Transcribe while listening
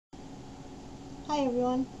Hi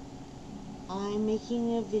everyone, I'm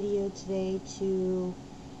making a video today to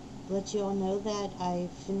let you all know that I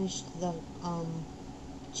finished the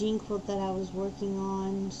jean quilt that I was working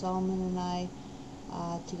on. Solomon and I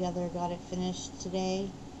together got it finished today.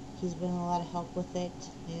 He's been a lot of help with it,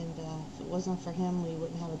 and if it wasn't for him we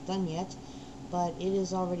wouldn't have it done yet, but it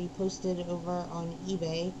is already posted over on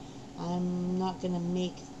eBay. I'm not going to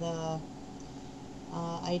make the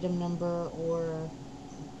item number or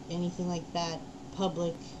anything like that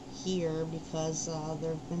public here because there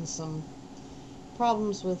have been some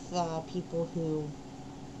problems with people who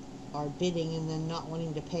are bidding and then not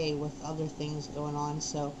wanting to pay with other things going on,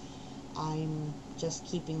 so I'm just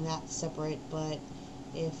keeping that separate. But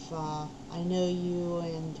if I know you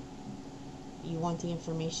and you want the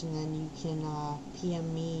information, then you can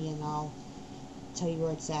PM me and I'll tell you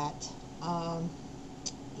where it's at.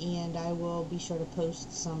 And I will be sure to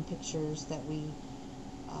post some pictures that we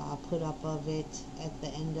put up of it at the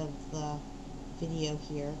end of the video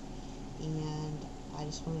here. And I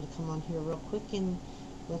just wanted to come on here real quick and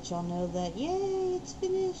let y'all know that yay, it's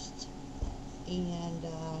finished. And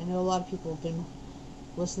I know a lot of people have been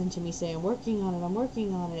listening to me say I'm working on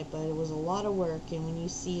it, but it was a lot of work, and when you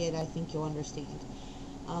see it I think you'll understand.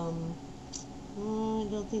 I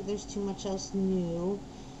don't think there's too much else new.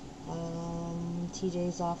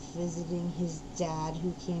 TJ's off visiting his dad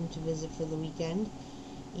who came to visit for the weekend,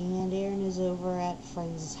 and Aaron is over at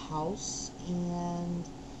friend's house, and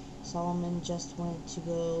Solomon just went to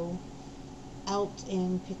go out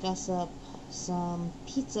and pick us up some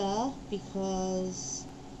pizza because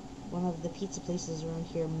one of the pizza places around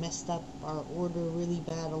here messed up our order really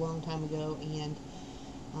bad a long time ago, and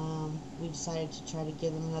we decided to try to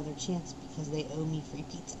give them another chance because they owe me free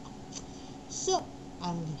pizza. So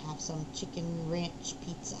I'm gonna have some chicken ranch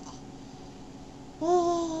pizza.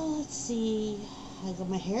 Let's see, I got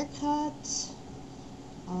my hair cut,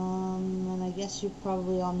 and I guess you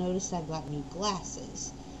probably all noticed I've got new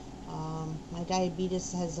glasses. My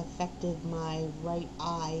diabetes has affected my right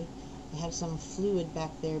eye. I have some fluid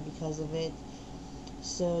back there because of it,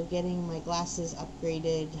 so getting my glasses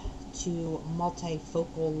upgraded to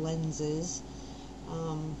multifocal lenses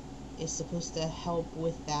is supposed to help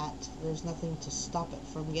with that. There's nothing to stop it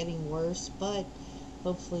from getting worse, but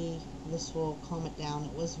hopefully this will calm it down.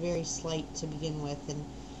 It was very slight to begin with, and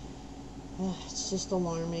it's just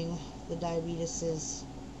alarming. The diabetes is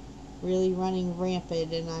really running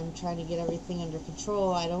rampant, and I'm trying to get everything under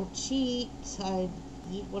control. I don't cheat. I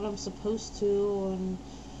eat what I'm supposed to and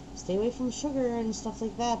stay away from sugar and stuff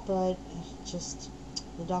like that, but just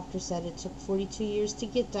the doctor said it took 42 years to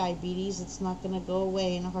get diabetes. It's not going to go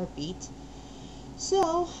away in a heartbeat.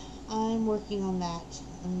 So I'm working on that.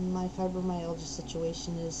 And my fibromyalgia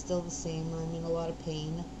situation is still the same. I'm in a lot of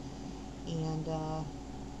pain and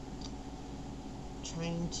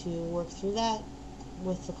trying to work through that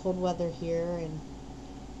with the cold weather here and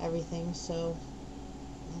everything. So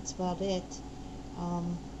that's about it.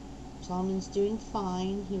 Solomon's doing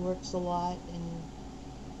fine. He works a lot and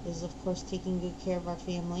is of course taking good care of our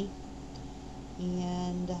family.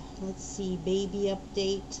 And let's see, baby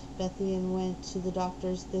update. Bethann went to the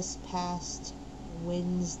doctor's this past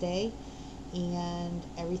Wednesday and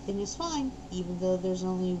everything is fine, even though there's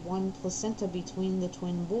only one placenta between the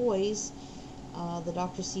twin boys. The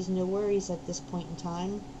doctor sees no worries at this point in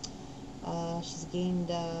time. She's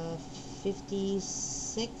gained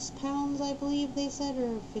 56 pounds, I believe they said,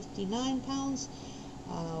 or 59 pounds.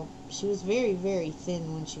 She was very, very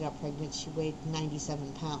thin when she got pregnant. She weighed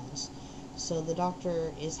 97 pounds. So the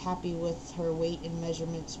doctor is happy with her weight and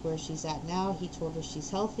measurements where she's at now. He told her she's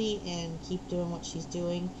healthy and keep doing what she's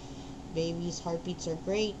doing. Baby's heartbeats are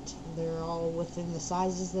great. They're all within the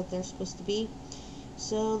sizes that they're supposed to be.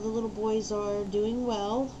 So the little boys are doing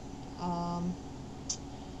well.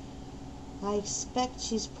 I expect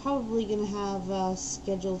she's probably going to have a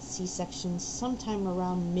scheduled C-section sometime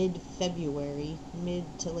around mid-February, mid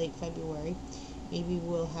to late February. Maybe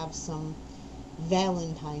we'll have some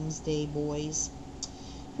Valentine's Day boys.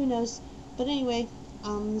 Who knows? But anyway,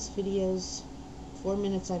 this video's 4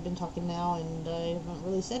 minutes I've been talking now, and I haven't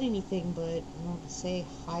really said anything, but I want to say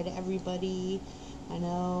hi to everybody. I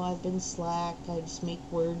know I've been slack. I just make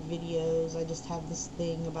word videos. I just have this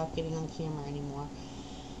thing about getting on camera anymore.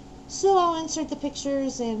 So I'll insert the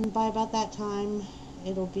pictures, and by about that time,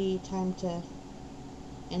 it'll be time to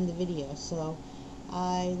end the video. So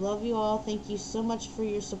I love you all. Thank you so much for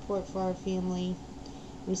your support for our family.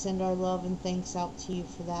 We send our love and thanks out to you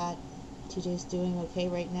for that. TJ's doing okay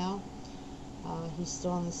right now. He's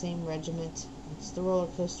still on the same regiment. It's the roller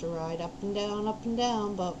coaster ride, up and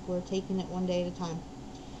down, but we're taking it one day at a time.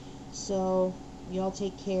 So y'all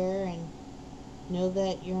take care, and Know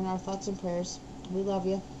that you're in our thoughts and prayers. We love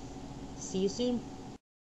you. See you soon.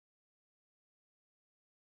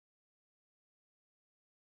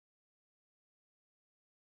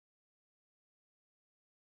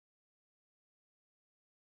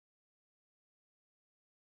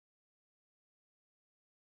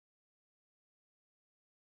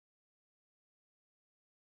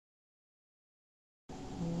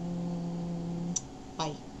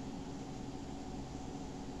 Bye.